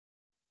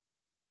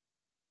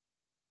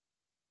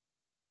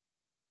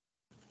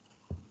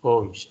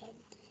Om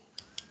Shanti.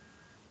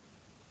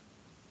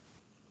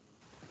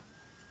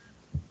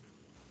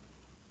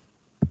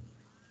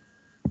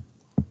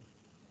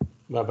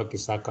 बाबा की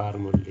साकार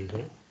मुरली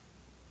है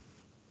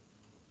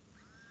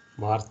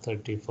March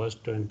 31st,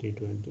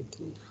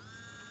 2023.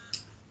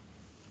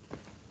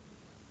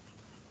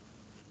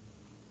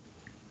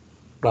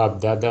 बाप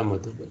दादा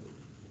Madhuban.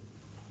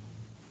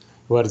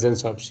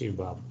 Versions of Shiv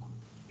Baba.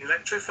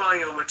 Electrify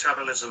your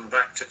metabolism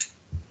back to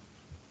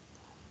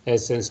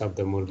Essence of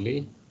the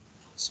Murli.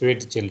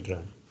 Sweet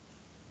children,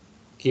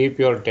 keep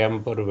your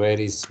temper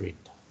very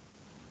sweet.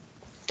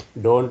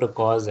 Don't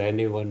cause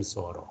anyone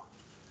sorrow,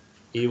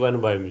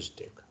 even by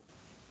mistake.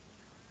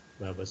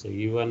 Baba says,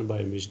 even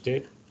by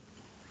mistake,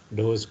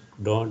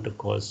 don't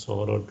cause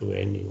sorrow to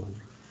anyone.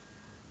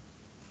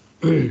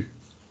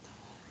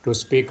 To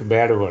speak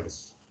bad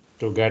words,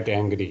 to get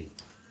angry,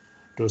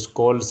 to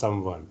scold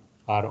someone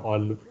are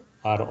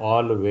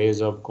all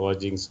ways of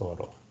causing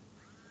sorrow.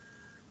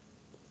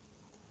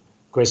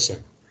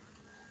 Question: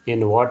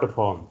 in what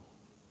form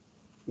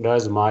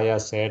does Maya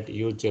set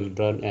you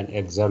children an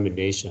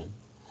examination,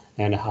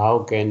 and how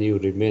can you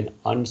remain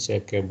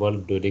unshakable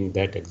during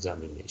that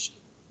examination?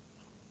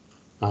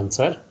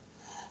 Answer: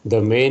 the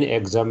main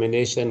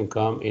examination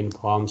comes in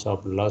forms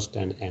of lust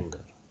and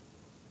anger.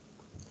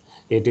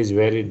 It is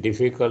very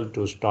difficult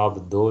to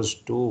stop those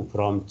two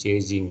from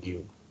chasing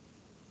you.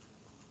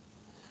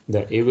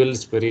 The evil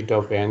spirit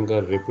of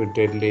anger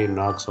repeatedly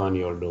knocks on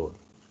your door.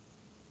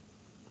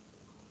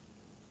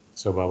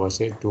 So Baba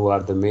says two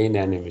are the main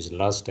enemies,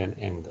 lust and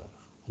anger.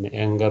 And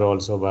anger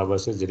also, Baba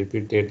says,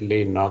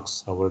 repeatedly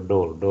knocks our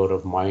door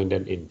of mind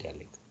and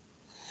intellect.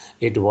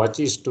 It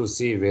watches to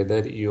see whether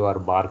you are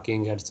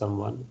barking at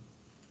someone.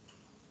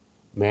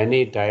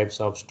 Many types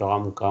of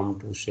storm come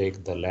to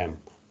shake the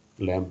lamp.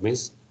 Lamp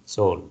means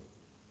soul.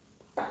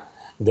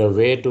 The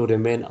way to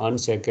remain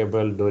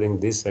unshakable during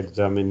this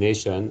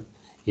examination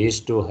is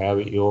to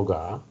have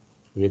yoga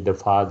with the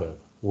Father,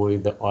 who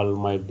is the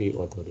Almighty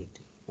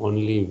Authority.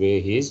 Only way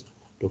is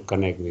to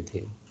connect with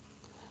Him.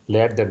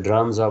 Let the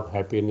drums of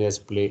happiness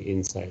play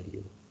inside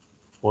you.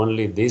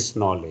 Only this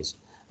knowledge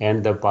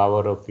and the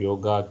power of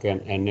yoga can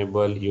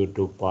enable you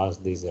to pass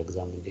this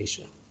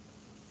examination.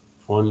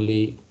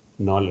 Only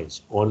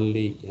knowledge,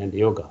 only and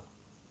yoga.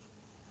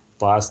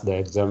 Pass the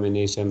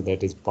examination,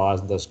 that is,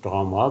 pass the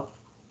storm of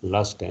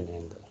lust and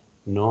anger.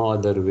 No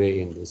other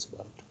way in this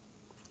world.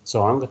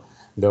 Song: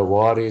 the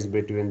war is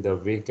between the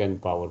weak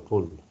and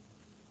powerful.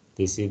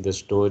 This is the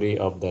story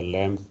of the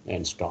lamps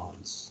and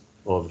storms.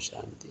 Om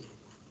Shanti.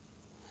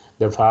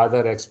 The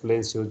Father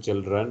explains you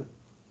children,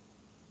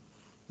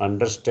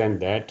 understand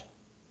that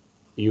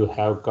you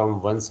have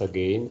come once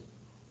again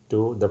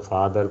to the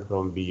Father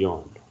from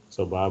beyond.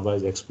 So Baba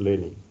is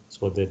explaining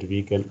so that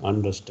we can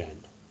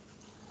understand.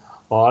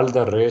 All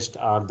the rest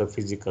are the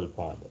physical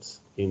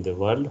fathers. In the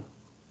world,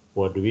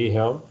 what we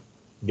have,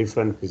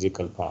 different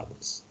physical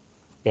fathers.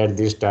 At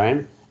this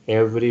time,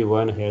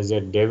 everyone has a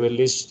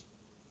devilish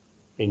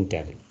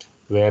intellect,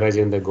 whereas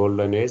in the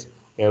golden age,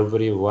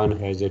 everyone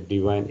has a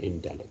divine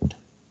intellect.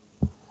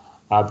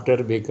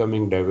 After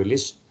becoming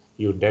devilish,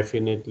 you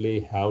definitely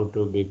have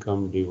to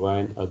become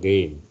divine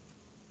again.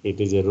 It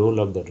is a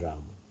rule of the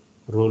drama,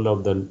 rule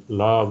of the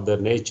law of the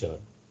nature.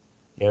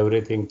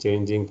 Everything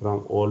changing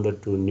from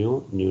old to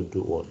new, new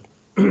to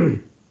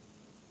old.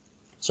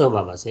 So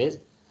Baba says,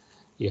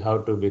 you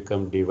have to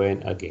become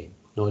divine again.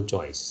 No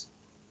choice.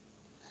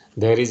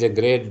 There is a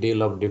great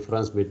deal of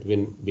difference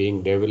between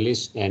being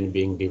devilish and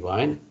being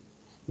divine,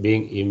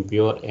 being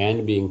impure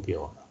and being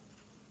pure.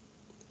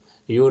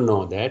 You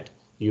know that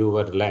you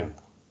were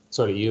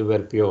you were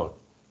pure,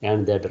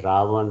 and that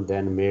Ravan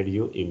then made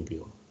you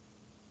impure.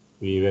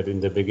 We were in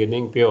the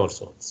beginning pure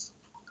souls.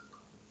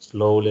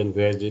 Slowly and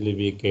gradually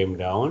we came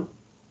down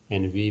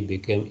and we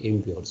became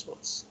impure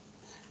souls.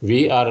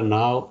 We are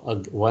now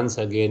once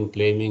again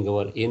claiming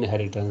our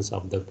inheritance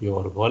of the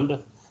pure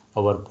world,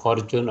 our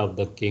fortune of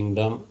the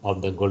kingdom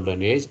of the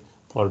golden age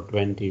for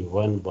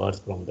 21 births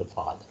from the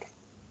Father.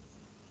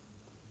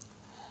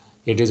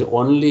 It is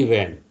only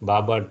when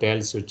Baba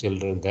tells you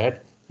children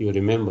that you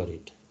remember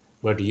it,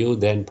 but you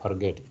then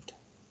forget it.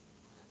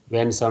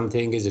 When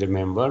something is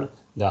remembered,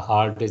 the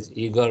heart is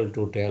eager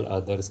to tell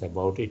others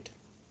about it.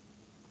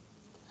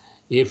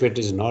 If it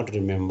is not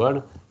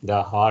remembered,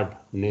 the heart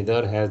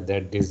neither has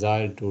that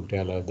desire to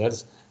tell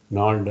others,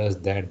 nor does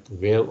that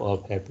wave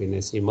of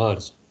happiness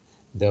emerge.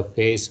 The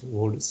face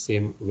would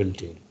seem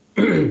wilted.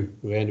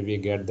 When we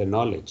get the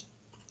knowledge,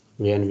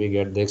 when we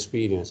get the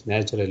experience,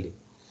 naturally,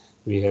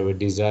 we have a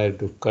desire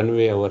to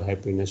convey our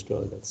happiness to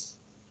others.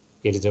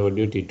 It is our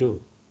duty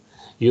too.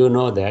 You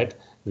know that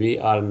we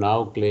are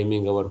now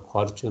claiming our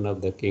fortune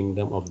of the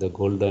kingdom of the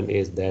golden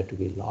age that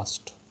we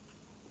lost.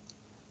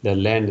 The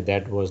land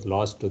that was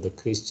lost to the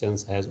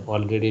Christians has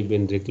already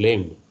been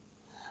reclaimed,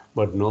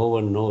 but no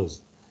one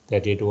knows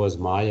that it was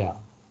Maya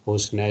who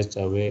snatched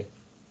away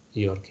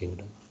your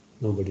kingdom.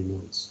 Nobody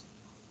knows.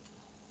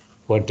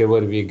 Whatever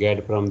we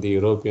get from the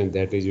European,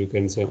 that is, you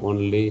can say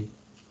only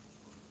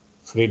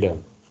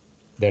freedom,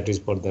 that is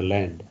for the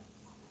land.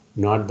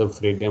 not the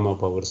freedom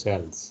of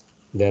ourselves.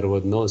 There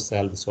was no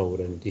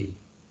self-sovereignty.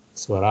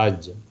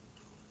 Swaraj,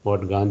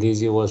 what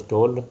Gandhiji was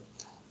told,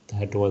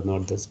 that was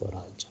not the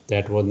Swaraj.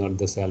 That was not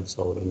the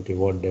self-sovereignty,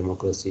 what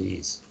democracy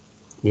is.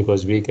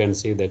 Because we can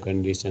see the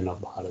condition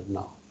of Bharat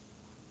now.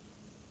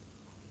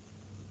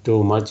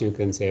 Too much you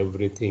can say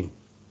everything.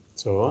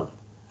 So,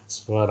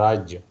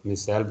 Swaraj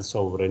means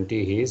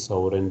self-sovereignty, his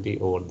sovereignty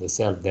over the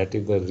self. That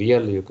is the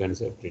real, you can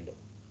say, freedom.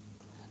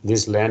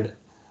 This land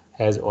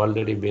has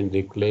already been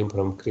reclaimed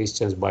from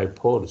Christians by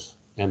force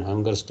and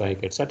hunger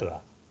strike, etc.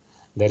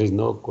 There is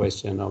no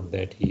question of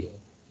that here.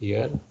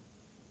 Here,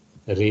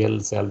 real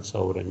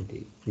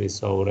self-sovereignty, we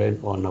sovereign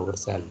on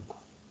ourselves,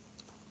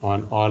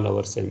 on all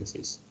our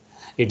senses.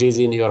 It is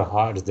in your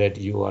hearts that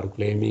you are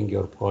claiming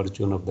your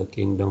fortune of the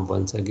kingdom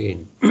once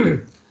again,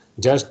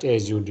 just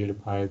as you did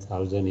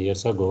 5,000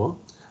 years ago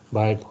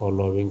by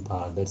following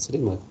Father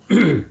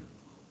Srimad.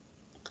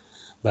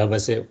 Baba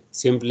said,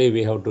 simply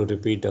we have to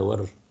repeat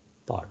our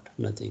part,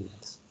 nothing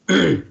else.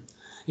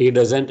 He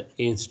doesn't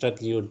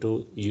instruct you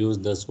to use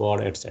the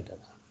sword, etc.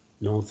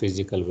 No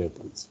physical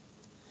weapons.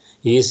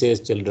 He says,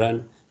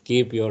 children,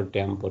 keep your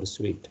temper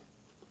sweet,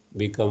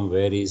 become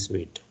very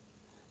sweet.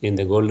 In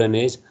the golden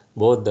age,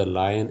 both the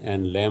lion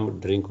and lamb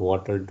drink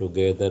water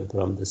together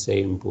from the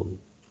same pool.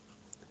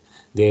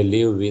 They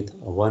live with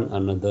one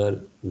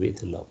another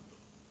with love.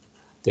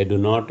 They do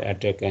not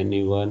attack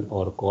anyone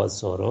or cause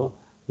sorrow,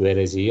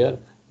 whereas here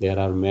there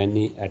are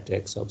many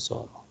attacks of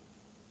sorrow.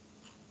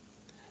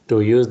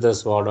 To use the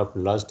sword of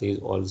lust is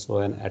also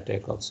an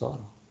attack of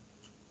sorrow.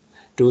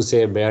 To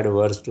say bad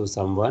words to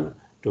someone,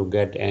 to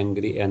get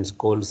angry and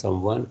scold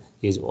someone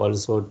is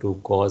also to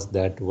cause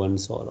that one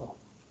sorrow.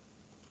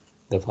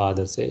 The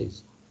Father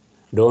says,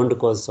 don't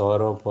cause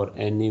sorrow for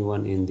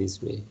anyone in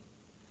this way.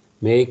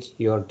 Make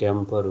your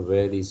temper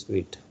very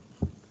sweet.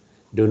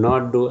 Do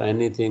not do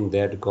anything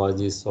that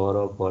causes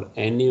sorrow for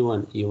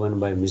anyone, even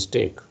by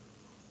mistake.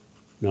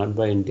 Not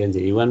by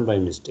intention, even by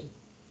mistake.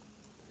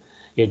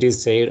 It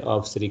is said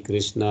of Sri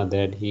Krishna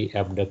that he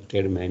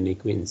abducted many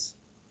queens.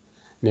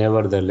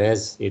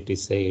 Nevertheless, it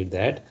is said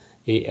that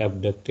he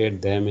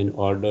abducted them in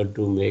order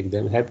to make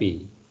them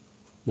happy,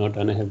 not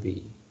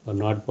unhappy, or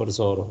not for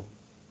sorrow.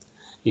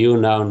 You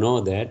now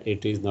know that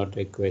it is not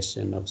a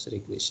question of Sri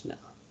Krishna.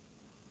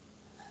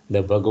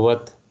 The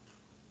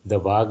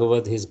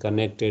Bhagavad is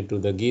connected to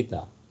the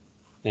Gita,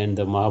 and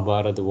the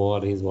Mahabharata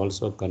war is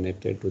also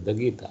connected to the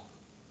Gita,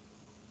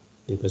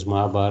 because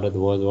Mahabharata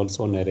was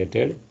also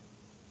narrated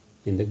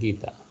in the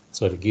Gita.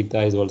 Sorry,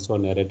 Gita is also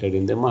narrated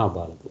in the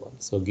Mahabharata war.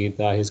 So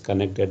Gita is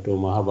connected to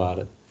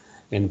Mahabharata,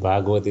 and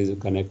Bhagavad is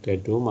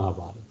connected to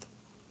Mahabharata.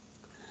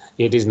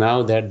 It is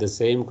now that the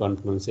same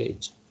confluence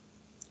age.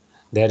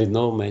 There is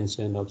no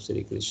mention of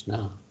Sri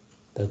Krishna.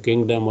 The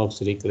kingdom of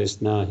Sri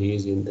Krishna, he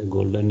is in the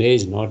golden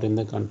age, not in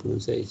the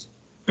confluence age.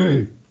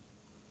 It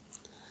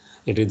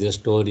is the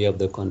story of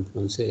the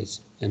confluence age.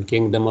 And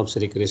kingdom of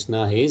Sri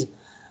Krishna is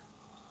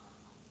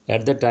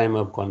at the time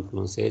of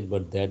confluence age,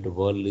 but that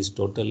world is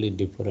totally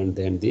different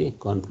than the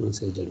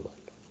confluence age world.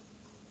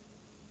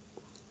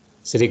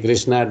 Sri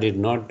Krishna did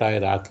not tie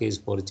Rakis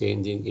for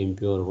changing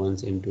impure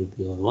ones into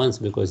pure ones,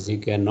 because he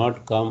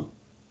cannot come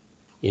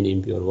in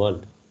impure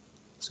world.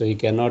 So he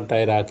cannot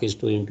tie Rakis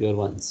to impure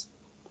ones.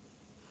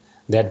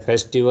 That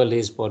festival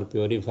is for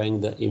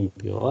purifying the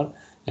impure,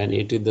 and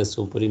it is the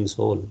Supreme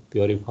Soul,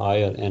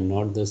 purifier, and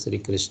not the Sri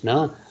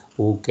Krishna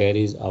who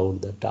carries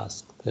out the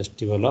task.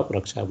 Festival of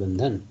Raksha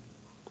Bandhan.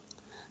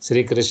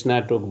 Sri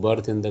Krishna took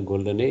birth in the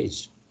golden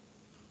age,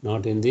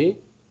 not in the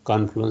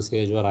confluence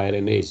age or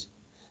iron age,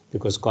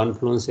 because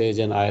confluence age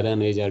and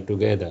iron age are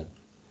together.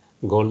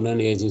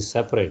 Golden age is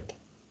separate.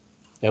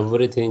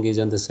 Everything is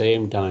on the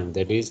same time,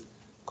 that is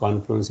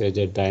confluence age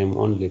at time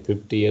only,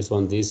 50 years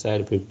on this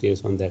side, 50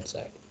 years on that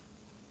side.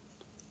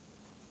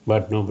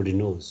 But nobody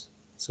knows.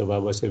 So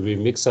Baba said we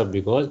mix up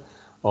because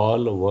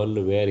all world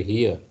were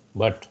here.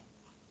 But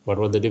what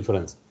was the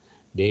difference?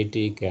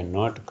 Deity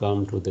cannot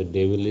come to the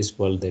devilish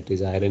world, that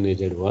is iron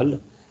aged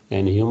world,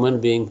 and human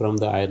being from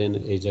the iron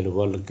aged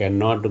world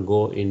cannot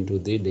go into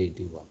the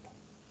deity world.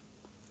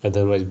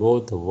 Otherwise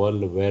both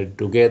world were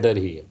together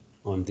here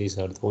on this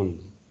earth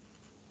only.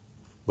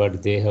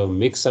 But they have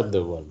mixed up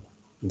the world.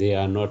 They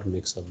are not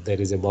mixed up.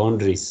 There is a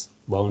boundaries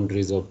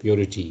of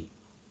purity.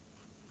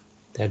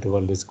 That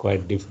world is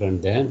quite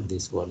different than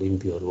this world,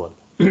 impure world.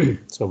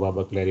 So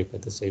Baba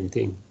clarified the same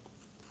thing.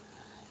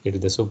 It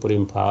is the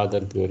Supreme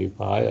Father,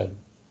 purifier,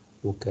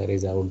 who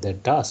carries out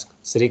that task.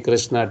 Sri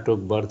Krishna took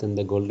birth in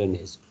the golden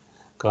age.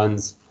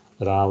 Kans,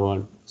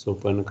 Ravan,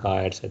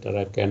 Supanka,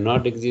 etc.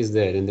 cannot exist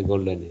there in the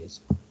golden age.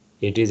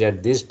 It is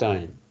at this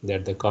time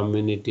that the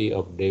community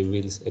of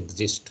devils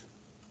exist.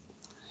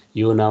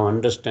 You now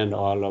understand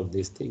all of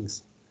these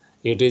things.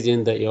 It is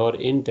in your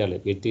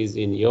intellect, it is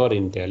in your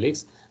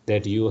intellects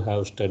that you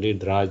have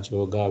studied Raj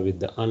Yoga with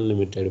the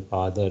unlimited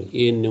Father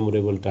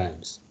innumerable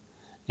times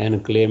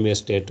and claim a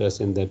status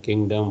in the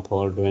kingdom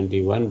for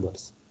 21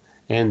 births,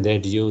 and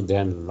that you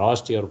then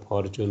lost your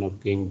fortune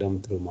of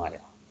kingdom through Maya.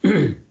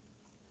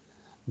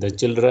 The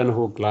children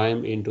who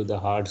climb into the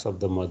hearts of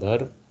the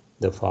mother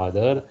The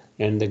father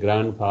and the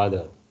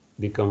grandfather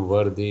become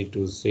worthy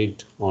to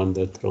sit on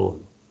the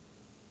throne.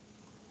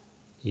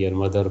 Here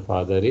mother,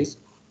 father is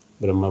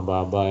Brahma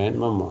Baba and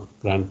Mama.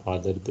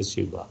 Grandfather is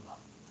Shiv Baba.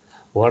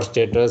 What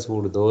status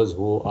would those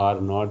who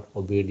are not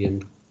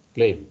obedient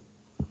claim?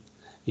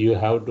 You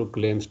have to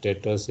claim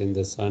status in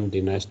the Sun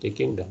dynasty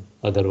kingdom.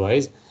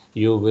 Otherwise,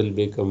 you will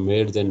become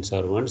maids and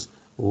servants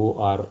who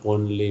are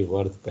only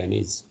worth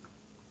pennies.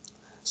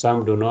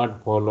 Some do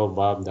not follow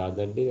Bab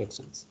Dada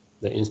directions.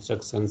 The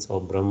instructions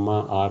of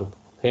Brahma are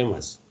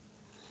famous.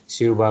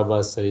 Shiv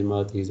Baba's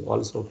Srimat is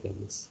also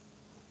famous.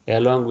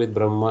 Along with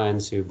Brahma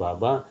and Shiv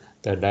Baba,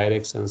 the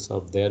directions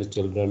of their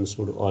children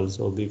should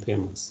also be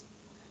famous.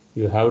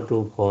 You have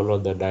to follow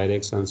the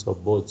directions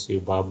of both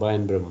Shiv Baba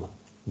and Brahma,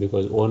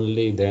 because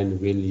only then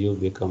will you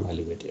become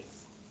elevated.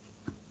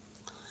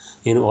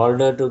 In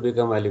order to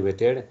become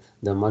elevated,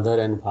 the mother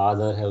and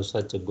father have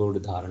such a good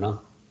dharana.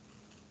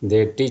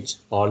 They teach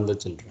all the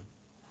children.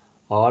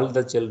 All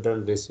the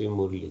children receive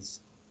Murlis.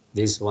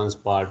 This one's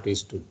part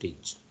is to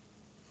teach.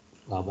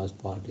 Baba's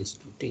part is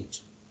to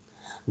teach.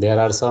 There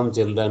are some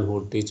children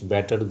who teach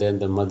better than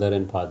the mother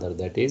and father,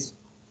 that is,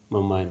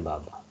 Mama and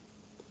Baba.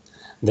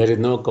 There is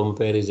no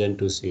comparison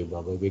to Shiv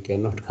Baba. We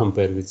cannot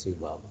compare with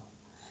Shiv Baba.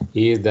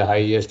 He is the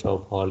highest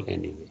of all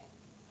anyway.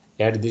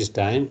 At this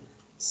time,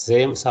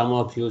 some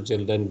of you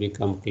children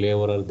become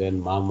cleverer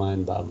than Mama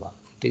and Baba.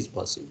 It is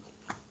possible.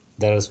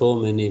 There are so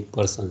many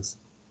persons,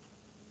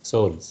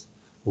 souls,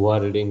 who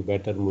are reading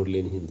better Murli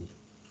in Hindi.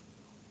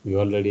 We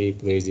already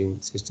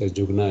praising Sister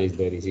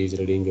Jugna she is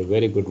reading a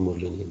very good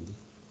Murli in Hindi,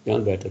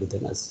 even better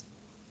than us.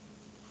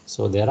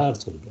 So there are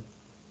children,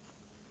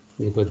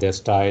 because their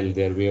style,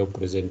 their way of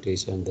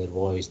presentation, their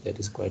voice, that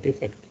is quite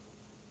effective.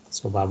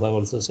 So Baba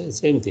also says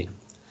same thing.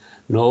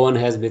 No one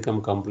has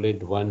become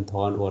complete. One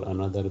thorn or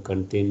another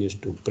continues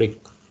to prick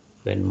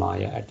when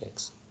Maya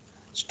attacks.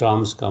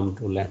 Storms come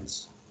to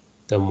lamps.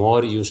 The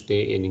more you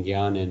stay in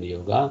Gyan and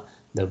Yoga,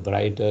 the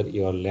brighter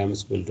your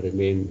lamps will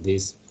remain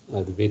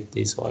with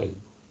this oil.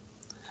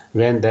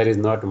 When there is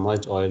not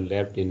much oil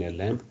left in a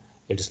lamp,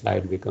 its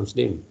light becomes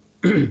dim.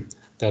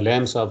 The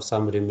lamps of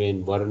some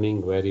remain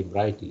burning very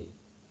brightly.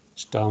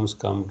 Storms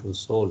come to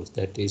souls,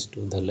 that is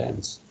to the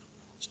lamps.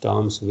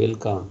 Storms will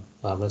come.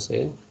 Baba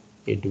says,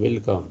 it will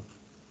come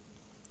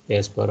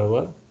as per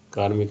our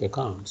karmic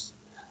accounts.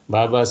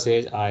 Baba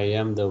says, I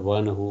am the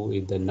one who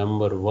is the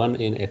number one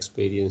in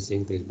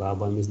experiencing this.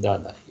 Baba means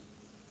Dada.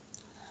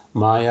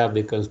 Maya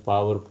becomes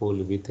powerful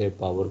with a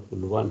powerful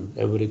one.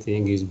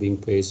 Everything is being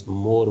faced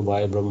more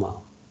by Brahma,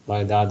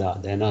 by Dada,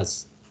 than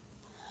us.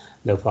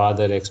 The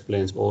father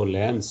explains, O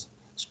lamps,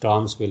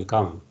 storms will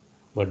come,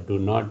 but do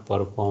not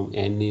perform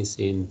any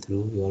sin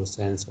through your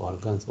sense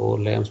organs. O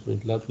lamps,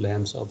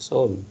 lamps of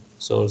soul,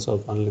 souls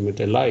of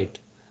unlimited light.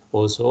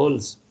 O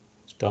souls,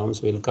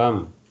 storms will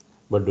come,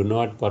 but do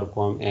not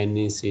perform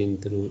any sin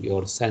through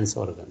your sense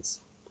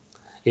organs.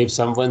 If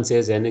someone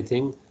says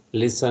anything,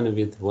 listen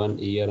with one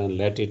ear and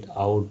let it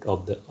out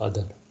of the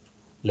other.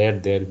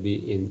 Let there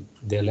be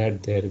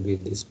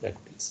this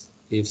practice.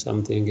 If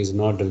something is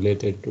not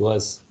related to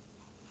us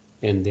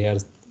and they are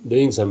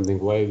doing something,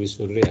 why we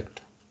should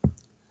react?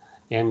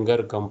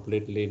 Anger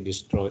completely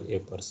destroys a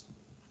person.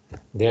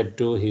 That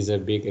too is a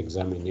big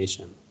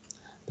examination.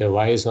 The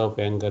voice of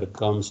anger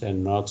comes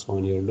and knocks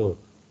on your door.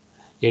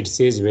 It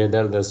sees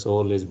whether the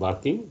soul is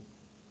barking.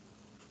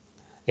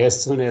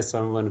 As soon as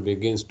someone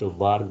begins to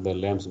bark, the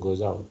lamp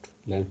goes out.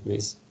 Lamp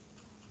means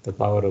the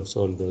power of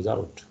soul goes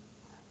out.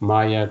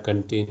 Maya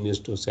continues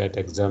to set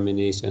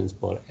examinations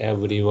for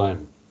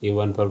everyone,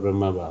 even for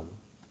Brahma Baba,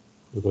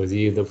 because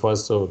he is the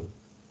first soul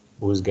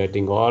who is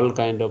getting all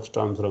kind of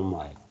storms from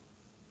Maya.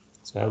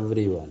 So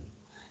everyone.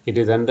 It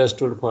is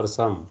understood for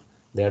some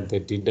that they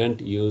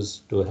didn't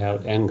used to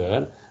have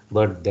anger,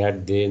 but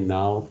that they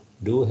now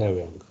do have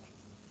anger.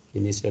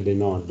 Initially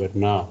not, but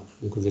now,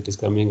 because it is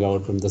coming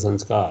out from the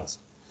sanskars.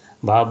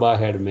 Baba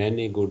had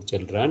many good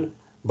children,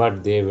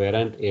 but they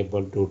weren't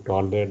able to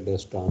tolerate the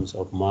storms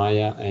of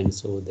Maya, and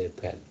so they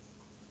fell.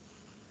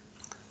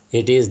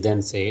 It is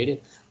then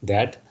said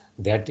that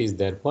that is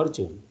their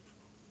fortune.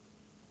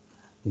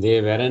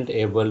 They weren't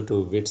able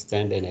to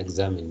withstand an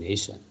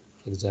examination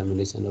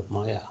of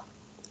Maya.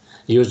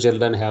 You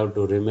children have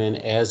to remain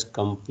as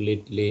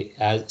completely,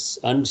 as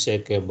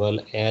unshakable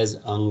as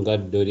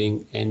Angad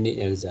during any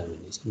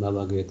examination.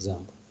 Baba give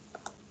example.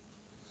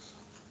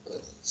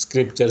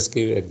 Scriptures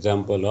give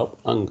example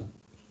of Angad.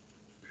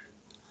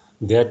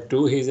 That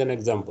too is an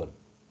example,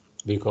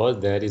 because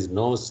there is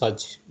no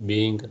such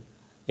being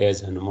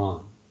as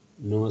Hanuman,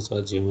 no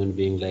such human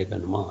being like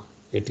Hanuman.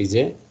 It is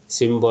a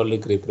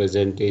symbolic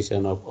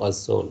representation of us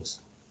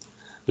souls.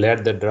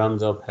 Let the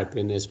drums of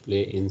happiness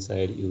play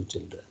inside you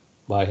children.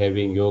 By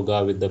having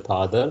yoga with the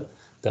Father,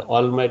 the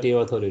Almighty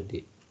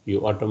Authority,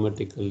 you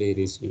automatically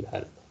receive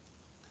help.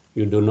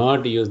 You do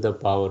not use the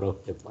power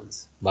of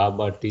weapons.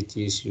 Baba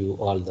teaches you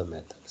all the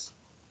methods.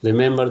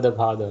 Remember the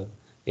Father,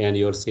 and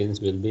your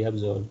sins will be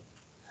absolved.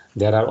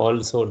 There are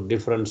also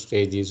different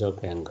stages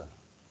of anger.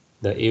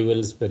 The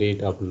evil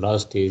spirit of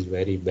lust is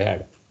very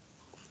bad.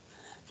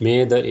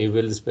 May the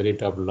evil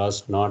spirit of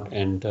lust not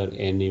enter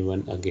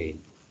anyone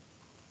again.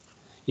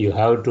 You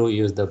have to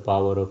use the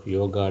power of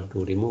yoga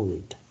to remove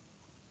it.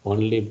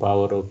 Only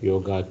power of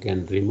yoga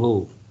can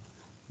remove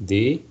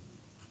the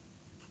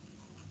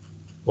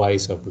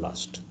vice of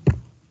lust.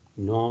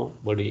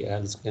 Nobody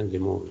else can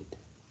remove it.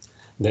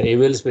 The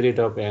evil spirit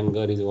of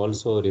anger is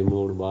also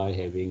removed by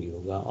having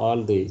yoga.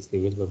 All these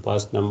evil.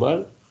 First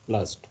number,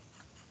 lust.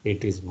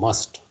 It is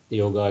must.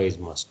 Yoga is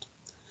must.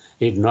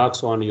 It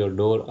knocks on your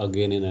door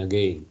again and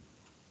again.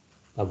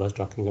 I was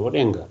talking about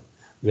anger.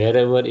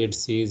 Wherever it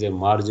sees a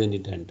margin,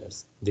 it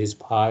enters. These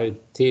five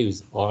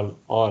thieves, all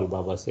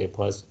Baba say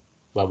first.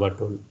 Baba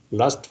told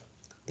lust,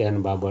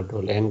 then Baba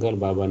told anger.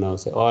 Baba now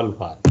say all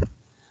five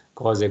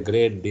cause a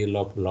great deal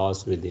of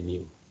loss within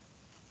you.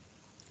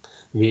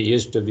 We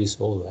used to be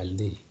so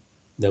wealthy.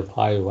 The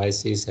five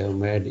vices have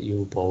made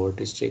you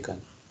poverty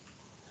stricken.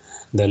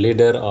 The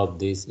leader of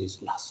this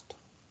is lust.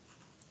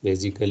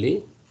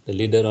 Basically, the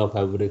leader of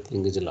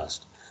everything is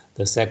lust.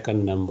 The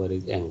second number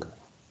is anger.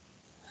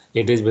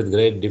 It is with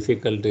great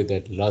difficulty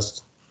that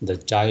lust, the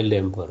child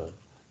emperor,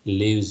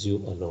 leaves you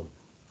alone.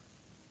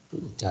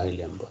 Child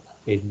emperor.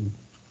 It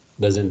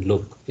doesn't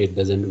look,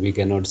 we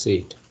cannot see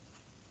it.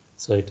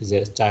 So it is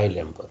a child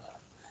emperor.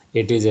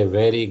 It is a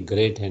very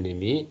great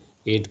enemy.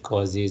 It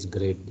causes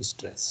great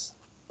distress.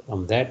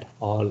 From that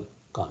all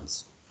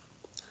comes.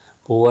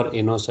 Poor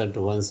innocent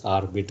ones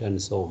are beaten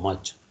so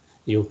much.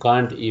 You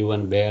can't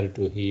even bear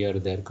to hear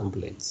their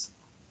complaints.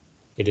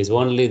 It is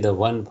only the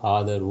one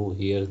father who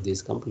hears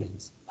these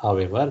complaints.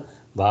 However,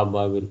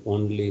 Baba will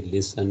only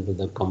listen to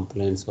the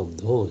complaints of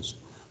those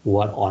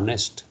who are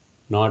honest,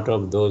 not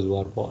of those who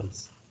are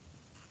false.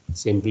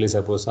 Simply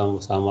suppose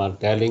some are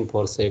telling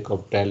for sake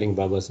of telling,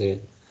 Baba say,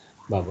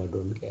 Baba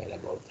don't care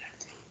about that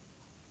thing.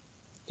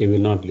 He will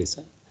not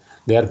listen.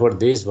 Therefore,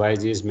 these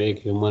vices make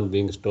human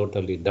beings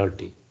totally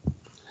dirty.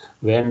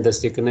 When the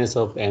sickness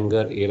of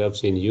anger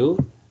erupts in you,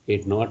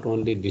 it not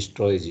only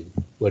destroys you,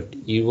 but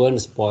even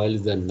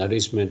spoils the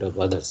nourishment of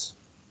others.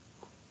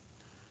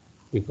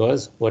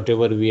 Because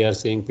whatever we are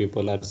seeing,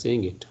 people are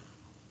seeing it.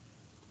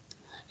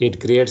 It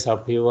creates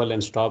upheaval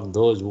and stops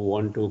those who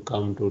want to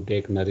come to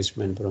take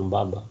nourishment from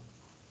Baba.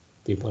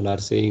 People are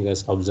seeing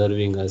us,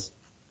 observing us.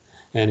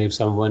 And if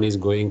someone is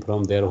going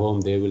from their home,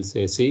 they will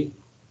say, see,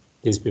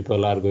 these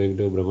people are going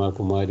to Brahma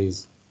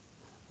Kumaris,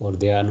 or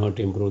they are not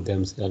improve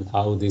themselves.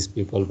 How these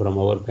people from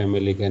our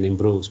family can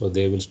improve? So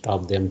they will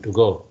stop them to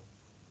go.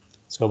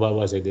 So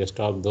Baba said, they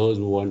stop those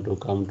who want to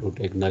come to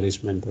take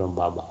nourishment from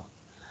Baba.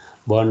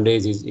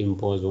 Bondage is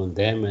imposed on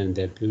them and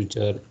their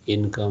future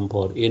income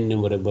for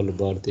innumerable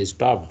birth is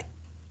stopped.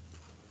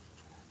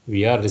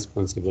 We are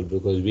responsible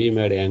because we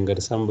made anger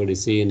somebody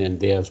sin and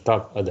they have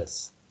stopped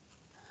others.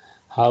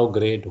 How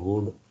great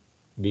would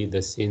be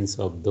the sins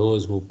of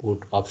those who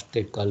put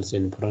obstacles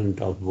in front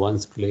of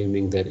one's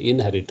claiming their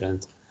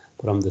inheritance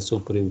from the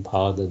Supreme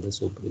Father, the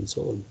Supreme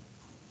Soul.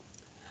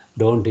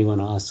 Don't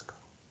even ask.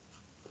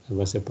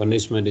 Because a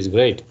punishment is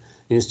great.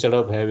 Instead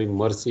of having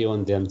mercy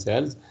on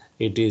themselves,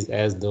 it is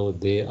as though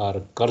they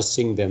are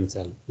cursing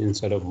themselves.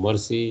 Instead of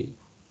mercy,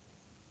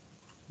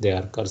 they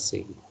are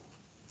cursing.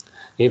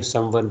 If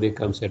someone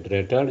becomes a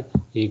traitor,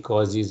 he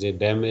causes a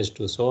damage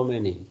to so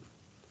many.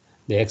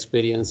 They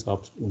experience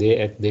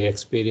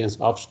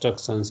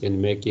obstructions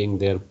in making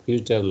their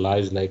future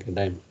lives like a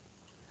diamond.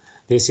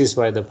 This is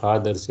why the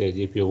Father says,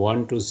 if you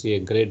want to see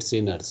great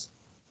sinners,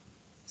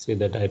 see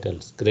the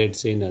titles, great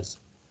sinners,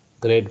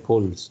 great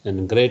fools,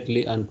 and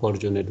greatly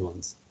unfortunate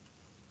ones.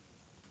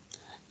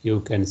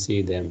 You can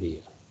see them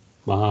here.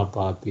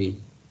 Mahapapi,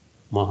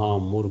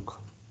 Mahamurkh,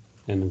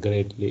 and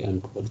greatly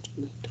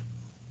unfortunate.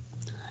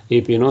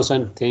 If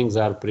innocent things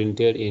are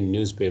printed in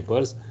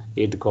newspapers,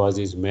 it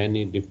causes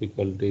many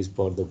difficulties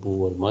for the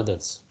poor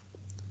mothers.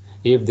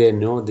 If they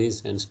know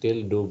this and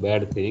still do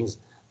bad things,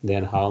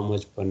 then how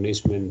much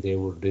punishment they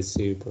would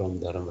receive from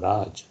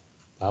Dharamraj.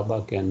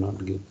 Baba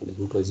cannot give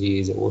punishment because he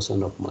is an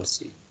ocean of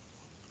mercy.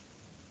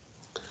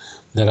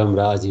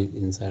 Dharamraj is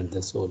inside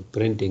the soul,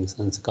 printing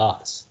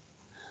sanskars.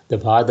 The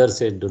Father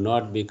said, do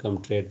not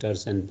become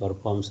traitors and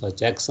perform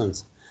such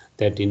actions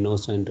that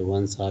innocent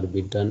ones are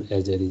beaten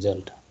as a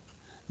result.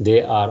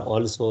 They are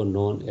also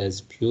known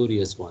as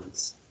furious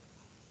ones.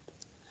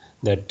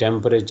 The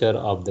temperature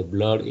of the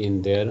blood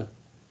in their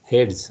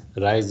heads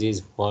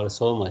rises for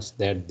so much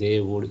that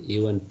they would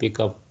even pick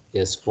up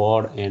a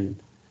sword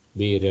and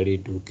be ready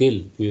to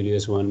kill.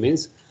 Furious one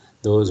means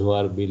those who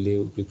are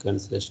believe, you can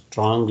say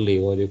strongly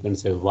or you can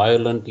say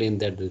violently in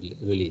that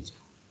religion.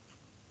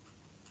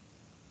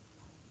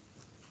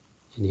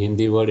 In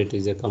Hindi word it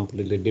is a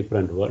completely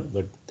different word,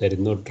 but there is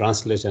no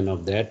translation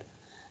of that.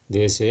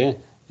 They say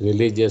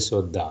religious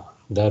yoddha,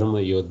 dharma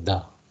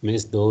yoddha,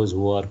 means those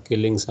who are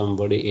killing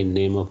somebody in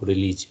name of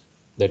religion.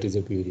 That is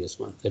a furious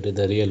one. That is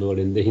the real word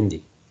in the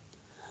Hindi.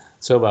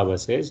 So Baba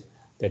says,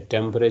 the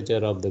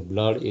temperature of the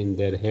blood in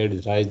their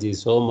head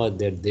rises so much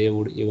that they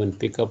would even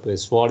pick up a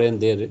sword and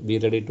they be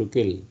ready to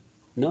kill.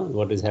 No,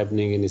 what is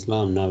happening in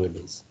Islam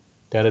nowadays?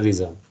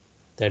 Terrorism.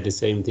 That is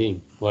same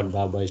thing, what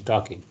Baba is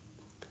talking.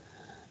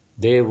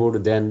 they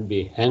would then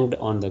be hanged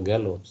on the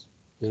gallows.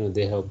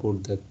 They have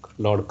put the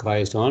Lord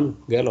Christ on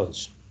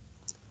gallows.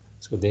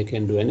 So they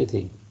can do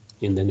anything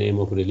in the name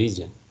of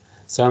religion.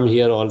 Some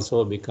here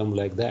also become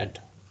like that.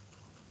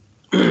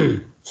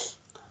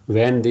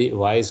 When the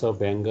vice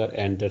of anger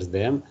enters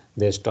them,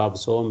 they stop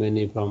so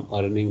many from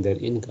earning their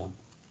income.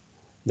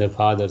 The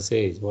Father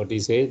says, what he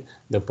says,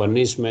 the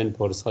punishment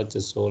for such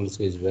souls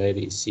is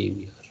very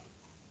severe.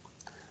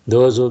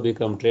 Those who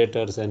become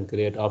traitors and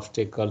create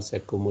obstacles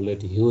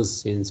accumulate huge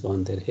sins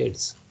on their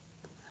heads.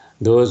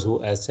 Those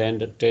who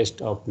ascend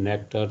taste of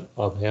nectar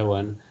of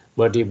heaven,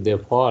 but if they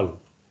fall,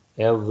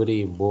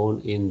 every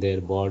bone in their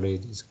body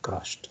is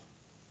crushed.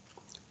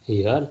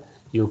 Here,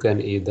 you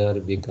can either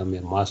become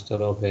a master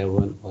of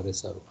heaven or a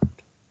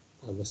servant.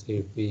 Obviously,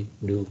 if we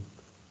do,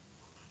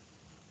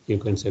 you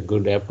can say,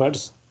 good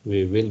efforts,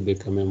 we will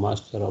become a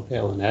master of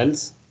heaven,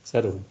 else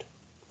servant.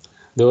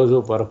 Those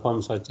who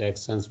perform such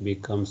actions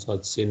become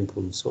such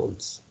sinful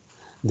souls.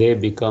 They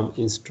become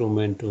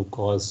instrument to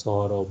cause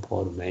sorrow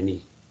for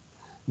many.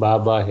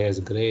 Baba has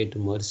great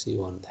mercy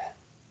on them.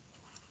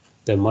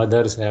 The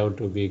mothers have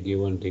to be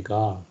given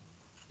regard.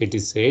 It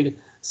is said,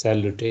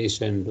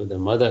 salutation to the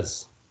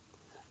mothers.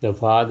 The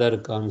father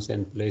comes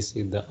and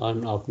places the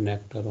urn of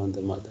nectar on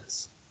the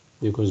mothers.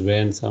 Because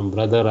when some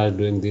brother are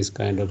doing these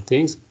kind of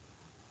things,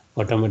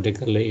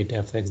 automatically it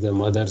affects the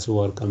mothers who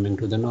are coming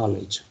to the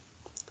knowledge.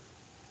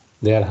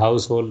 Their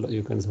household,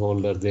 you can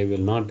holders, they will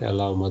not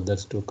allow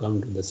mothers to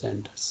come to the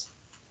centers.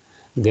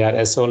 They are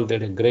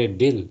assaulted a great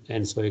deal,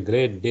 and so a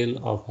great deal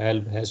of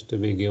help has to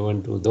be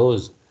given to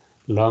those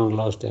long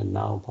lost and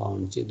now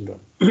found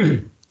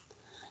children.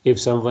 If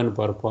someone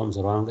performs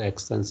wrong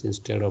actions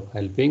instead of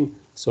helping,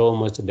 so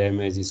much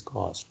damage is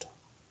caused.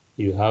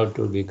 You have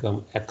to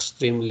become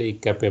extremely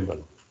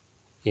capable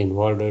in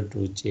order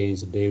to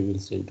change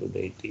devils into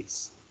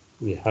deities.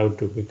 We have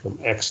to become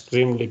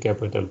extremely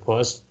capable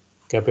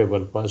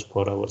first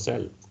for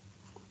ourselves.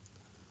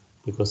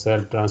 Because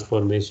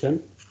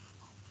self-transformation,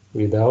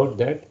 without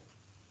that,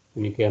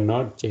 we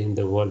cannot change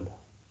the world.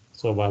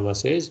 So Baba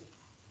says,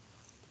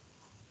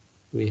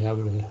 we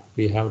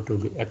have to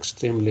be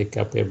extremely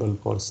capable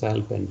for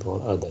self and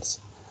for others.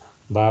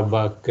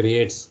 Baba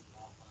creates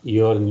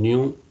your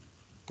new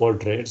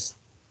portraits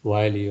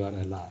while you are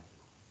alive.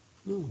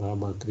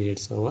 Baba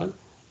creates our,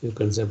 you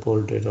can say,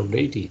 portrait of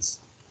deities.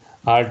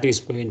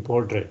 Artists paint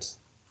portraits,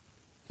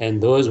 and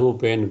those who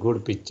paint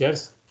good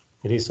pictures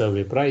receive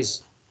a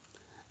prize.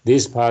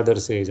 This Father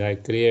says, I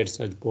create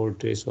such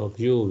portraits of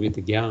you with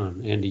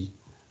Gyan and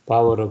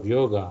power of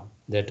yoga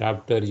that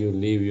after you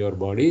leave your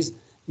bodies,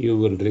 you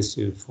will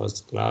receive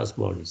first class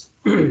bodies,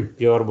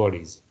 pure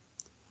bodies.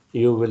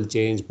 You will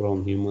change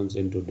from humans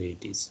into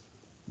deities.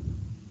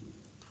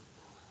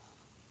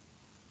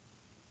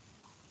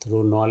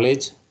 Through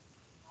knowledge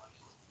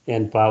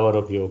and power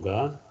of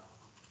yoga,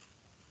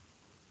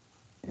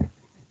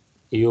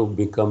 you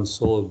become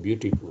so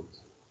beautiful.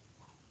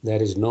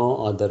 There is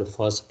no other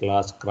first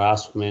class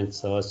craftsman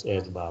such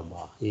as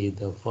Baba. He is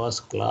the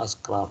first class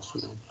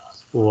craftsman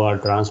who are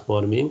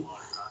transforming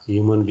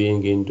human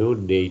being into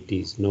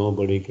deities.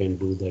 Nobody can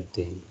do that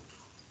thing.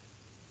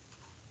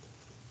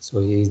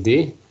 So he is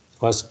the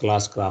first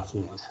class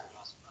craftsman.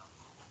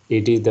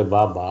 It is the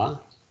Baba,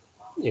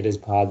 it is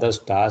Father's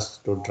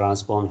task to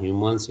transform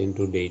humans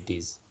into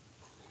deities.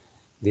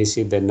 This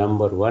is the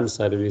number one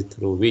service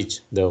through which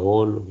the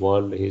whole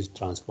world is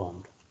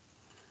transformed.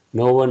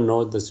 No one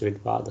knows the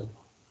sweet Father.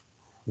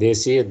 They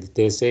say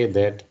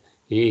that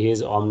he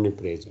is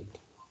omnipresent.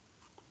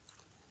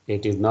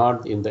 It is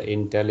not in the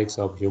intellects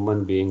of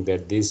human being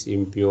that this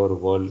impure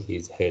world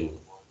is hell.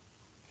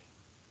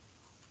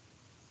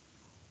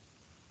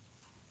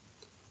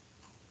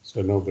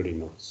 So nobody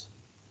knows.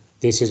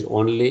 This is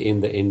only in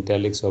the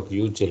intellects of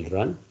you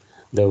children.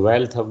 The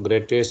wealth of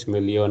greatest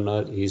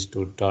millionaire is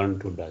to turn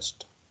to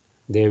dust.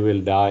 They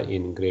will die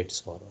in great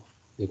sorrow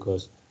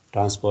because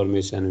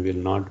transformation will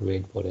not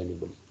wait for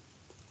anybody.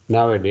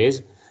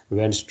 Nowadays,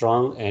 when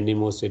strong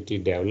animosity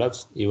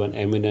develops, even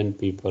eminent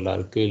people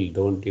are killed,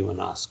 don't even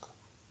ask.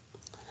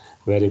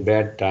 Very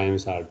bad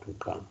times are to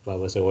come.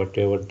 Baba said,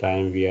 whatever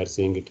time we are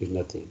seeing, it is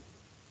nothing.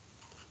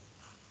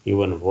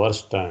 Even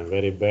worse time,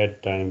 very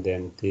bad time,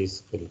 then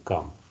this will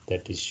come.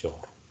 That is sure,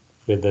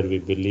 whether we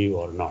believe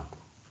or not.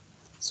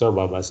 So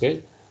Baba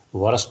said,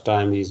 worst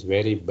time is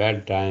very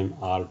bad time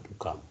are to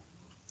come.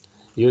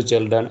 You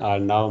children are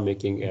now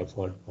making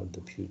effort for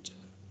the future.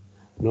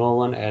 No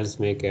one else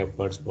make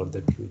efforts for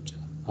the future.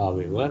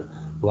 However,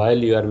 while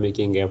you are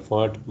making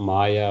effort,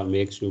 Maya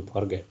makes you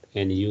forget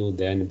and you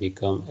then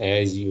become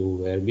as you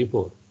were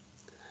before.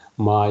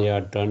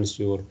 Maya turns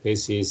your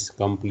faces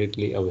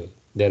completely away.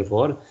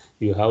 Therefore,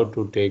 you have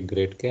to take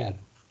great care.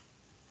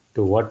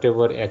 To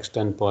whatever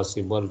extent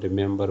possible,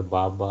 remember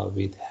Baba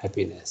with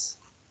happiness.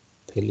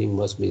 Feeling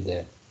must be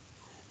there.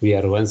 We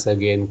are once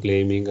again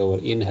claiming our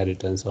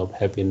inheritance of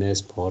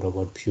happiness for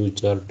our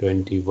future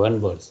 21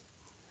 births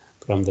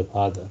from the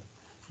Father.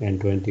 And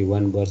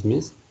 21 births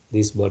means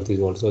this birth is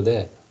also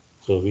there.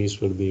 So we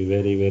should be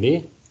very,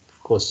 very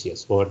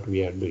cautious what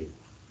we are doing.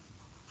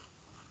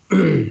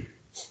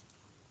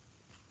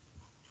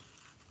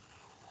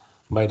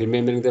 By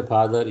remembering the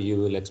Father, you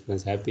will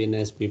experience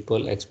happiness.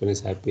 People experience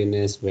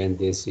happiness when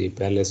they see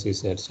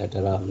palaces,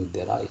 etc., with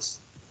their eyes.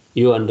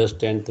 You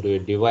understand through a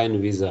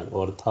divine vision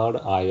or third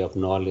eye of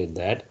knowledge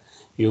that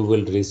you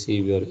will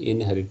receive your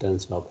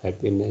inheritance of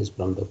happiness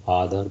from the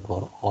Father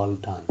for all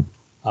time.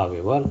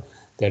 However,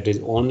 that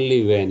is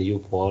only when you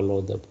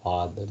follow the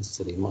Father's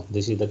Srimad.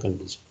 This is the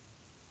condition.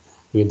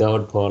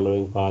 Without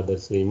following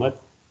Father's Srimad,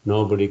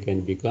 nobody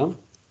can become,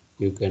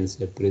 you can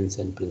say, prince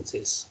and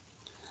princess.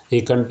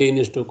 He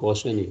continues to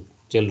caution you,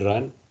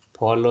 children,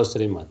 follow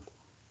Srimad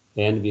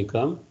and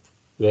become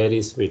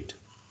very sweet.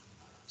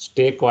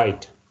 Stay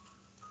quiet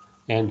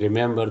and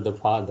remember the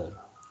Father.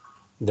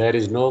 There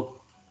is no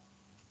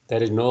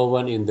there is no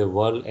one in the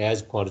world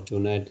as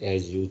fortunate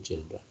as you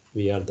children.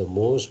 We are the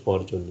most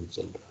fortunate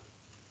children.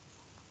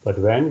 But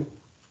when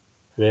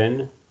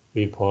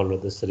we follow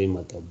the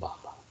Srimad of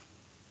Baba,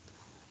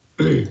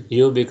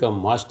 you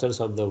become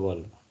masters of the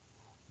world.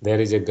 There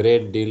is a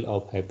great deal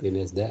of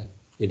happiness there.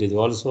 It is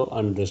also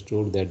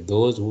understood that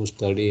those who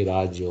study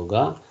Raj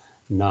Yoga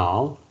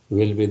now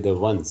will be the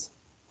ones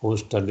who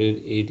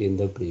studied it in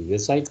the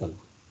previous cycle.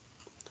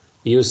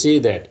 You see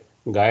that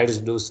guides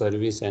do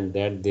service and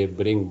that they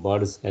bring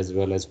birds as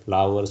well as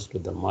flowers to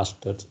the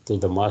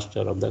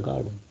master of the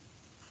garden.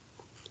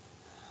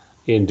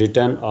 In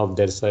return of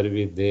their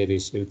service, they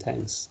receive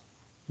thanks.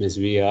 Means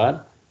we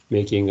are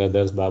making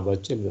others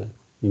Baba's children.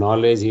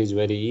 Knowledge is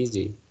very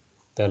easy.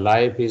 The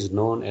life is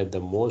known as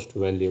the most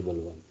valuable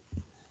one.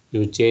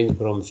 You change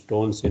from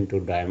stones into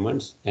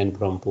diamonds and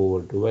from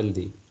poor to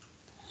wealthy.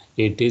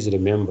 It is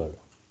remembered.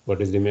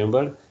 What is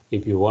remembered?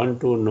 If you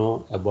want to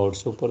know about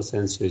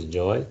supersensuous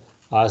joy,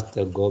 ask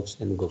the gopis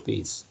and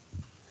gopis.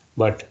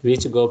 But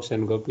which gopis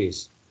and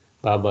gopis?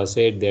 Baba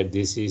said that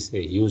this is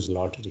a huge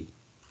lottery.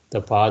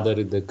 The Father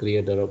is the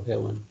creator of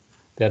heaven.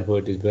 Therefore,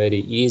 it is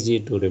very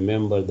easy to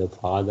remember the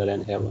Father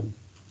and heaven.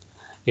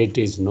 It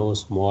is no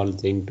small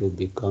thing to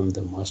become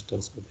the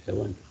masters of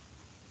heaven.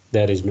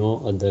 There is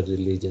no other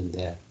religion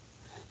there.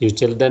 You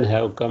children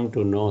have come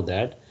to know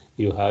that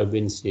you have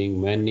been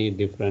seeing many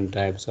different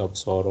types of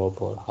sorrow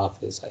for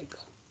half a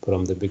cycle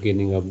from the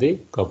beginning of the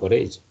Copper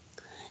Age.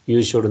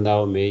 You should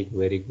now make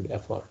very good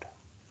effort.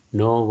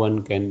 No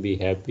one can be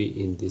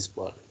happy in this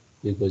world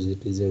because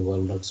it is a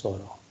world of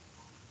sorrow.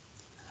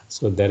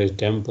 So there is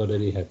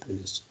temporary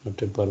happiness,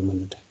 not a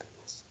permanent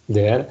happiness.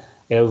 There,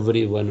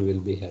 everyone will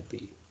be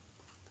happy.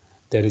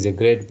 There is a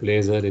great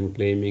pleasure in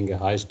claiming a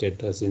high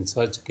status in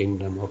such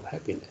kingdom of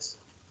happiness.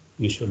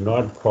 You should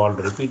not fall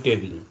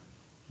repeatedly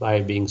by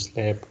being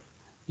slapped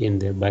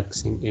in a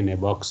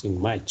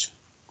boxing match.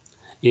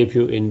 If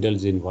you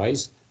indulge in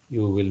vice,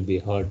 you will be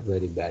hurt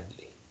very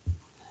badly.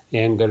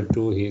 Anger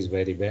too is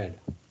very bad.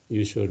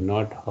 You should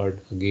not hurt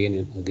again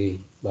and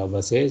again.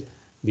 Baba says,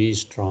 be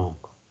strong.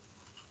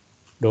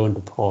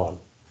 Don't fall.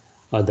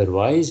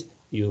 Otherwise,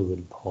 you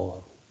will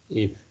fall.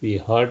 If we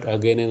hurt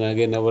again and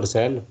again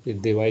ourselves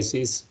with the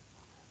vices,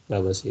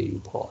 Baba says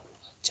you fall.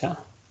 Acha.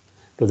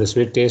 To the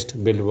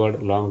sweetest,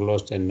 beloved, long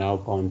lost and now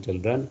found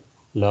children,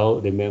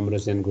 love,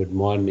 remembrance and good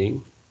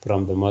morning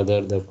from the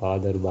mother, the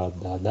father,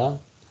 Bab Dada.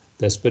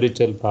 The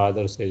spiritual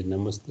father says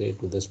namaste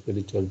to the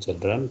spiritual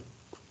children,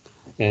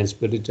 and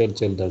spiritual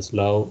children's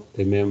love,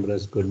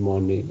 remembrance, good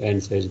morning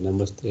and says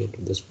namaste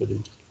to the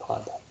spiritual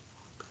father.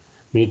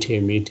 मीठे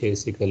मीठे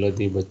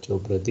सिकलती बच्चों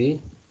प्रति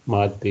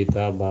माता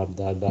पिता बाप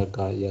दादा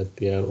का याद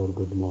प्यार और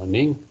गुड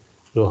मॉर्निंग.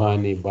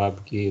 रूहानी बाप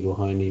की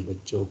रूहानी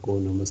बच्चों को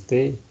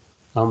नमस्ते.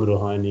 हम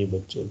रूहानी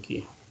बच्चों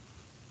की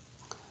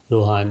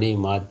रूहानी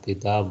माता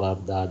पिता बाप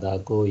दादा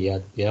को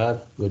याद प्यार,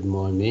 गुड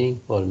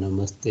मॉर्निंग और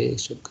नमस्ते,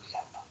 शुक्रिया.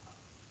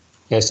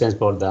 Essence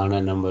for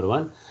dharana number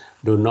 1.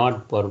 Do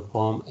not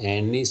perform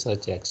any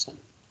such action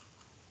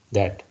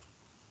that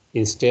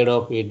instead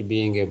of it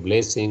being a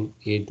blessing,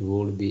 it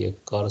would be a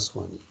curse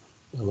on you.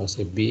 I must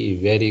say, be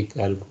very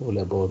careful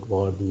about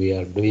what we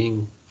are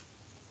doing,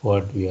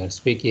 what we are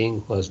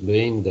speaking, first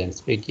doing, then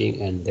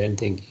speaking, and then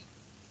thinking.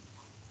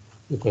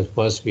 Because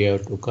first we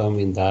have to come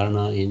in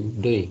dharana in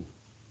doing,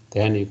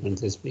 then you can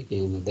say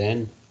speaking,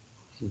 then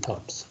in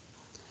thoughts.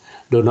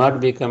 Do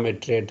not become a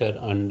traitor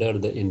under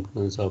the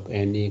influence of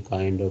any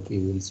kind of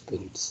evil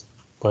spirits.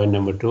 Point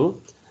number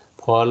 2,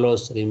 follow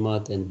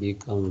Srimad and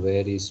become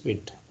very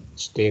sweet.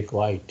 Stay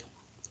quiet.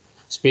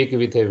 Speak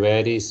with a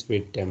very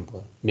sweet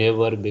temper.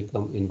 Never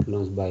become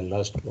influenced by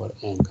lust or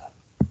anger.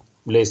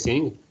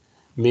 Blessing,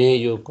 may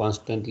you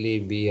constantly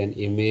be an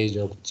image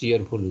of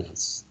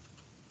cheerfulness.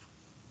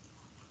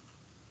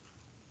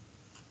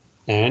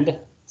 And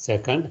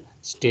second,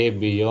 stay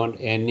beyond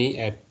any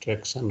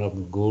attraction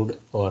of good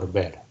or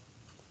bad.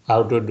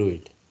 How to do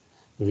it?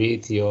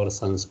 With your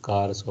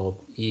sanskars of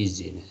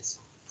easiness.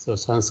 So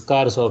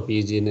sanskars of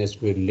easiness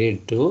will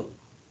lead to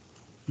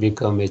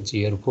become a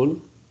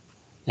cheerful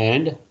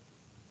and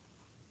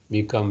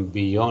become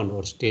beyond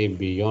or stay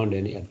beyond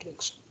any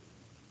attraction.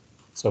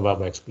 So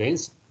Baba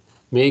explains,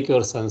 make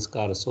your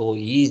sanskar so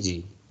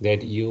easy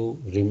that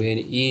you remain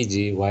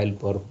easy while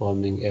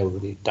performing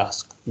every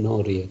task.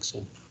 No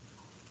reaction.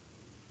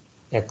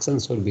 Action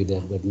should be there,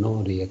 but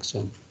no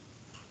reaction.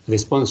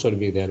 Response should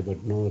be there,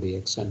 but no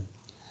reaction.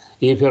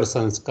 If your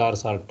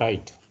sanskars are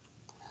tight,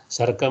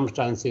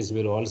 circumstances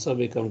will also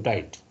become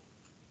tight.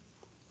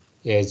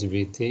 As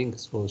we think,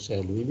 so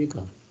shall we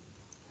become.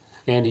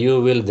 And you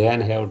will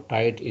then have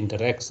tight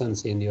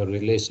interactions in your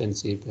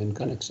relationship and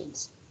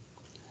connections.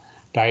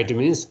 Tight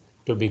means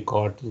to be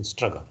caught in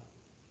struggle.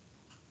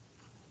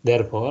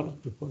 Therefore,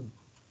 before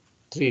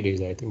 3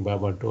 days, I think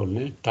Baba told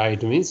me,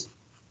 tight means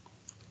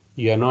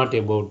you are not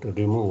able to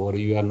remove or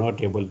you are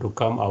not able to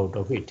come out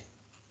of it.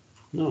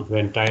 No,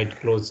 when tight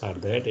clothes are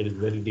there, it is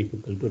very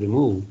difficult to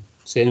remove.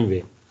 Same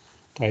way,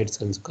 tight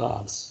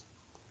sanskars,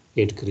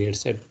 it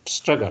creates a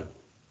struggle.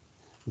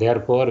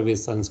 Therefore, with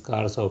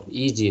sanskars of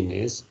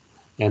easiness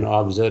and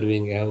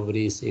observing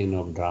every scene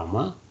of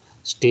drama,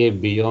 stay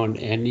beyond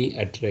any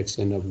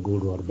attraction of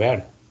good or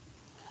bad.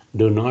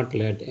 Do not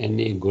let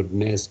any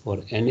goodness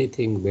or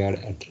anything bad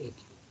attract you.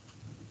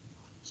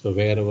 So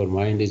wherever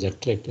mind is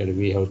attracted,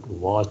 we have to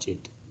watch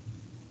it.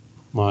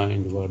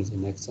 Mind, words,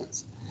 and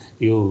actions.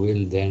 You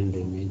will then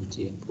remain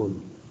cheerful.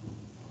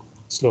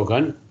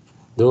 Slogan: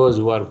 those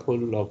who are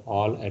full of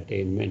all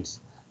attainments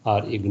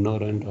are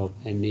ignorant of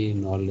any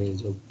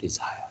knowledge of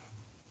desire.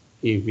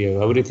 If you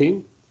have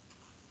everything,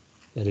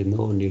 there is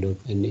no need of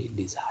any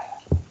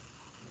desire.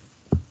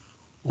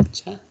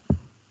 अच्छा,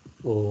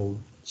 ओम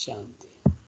शांति.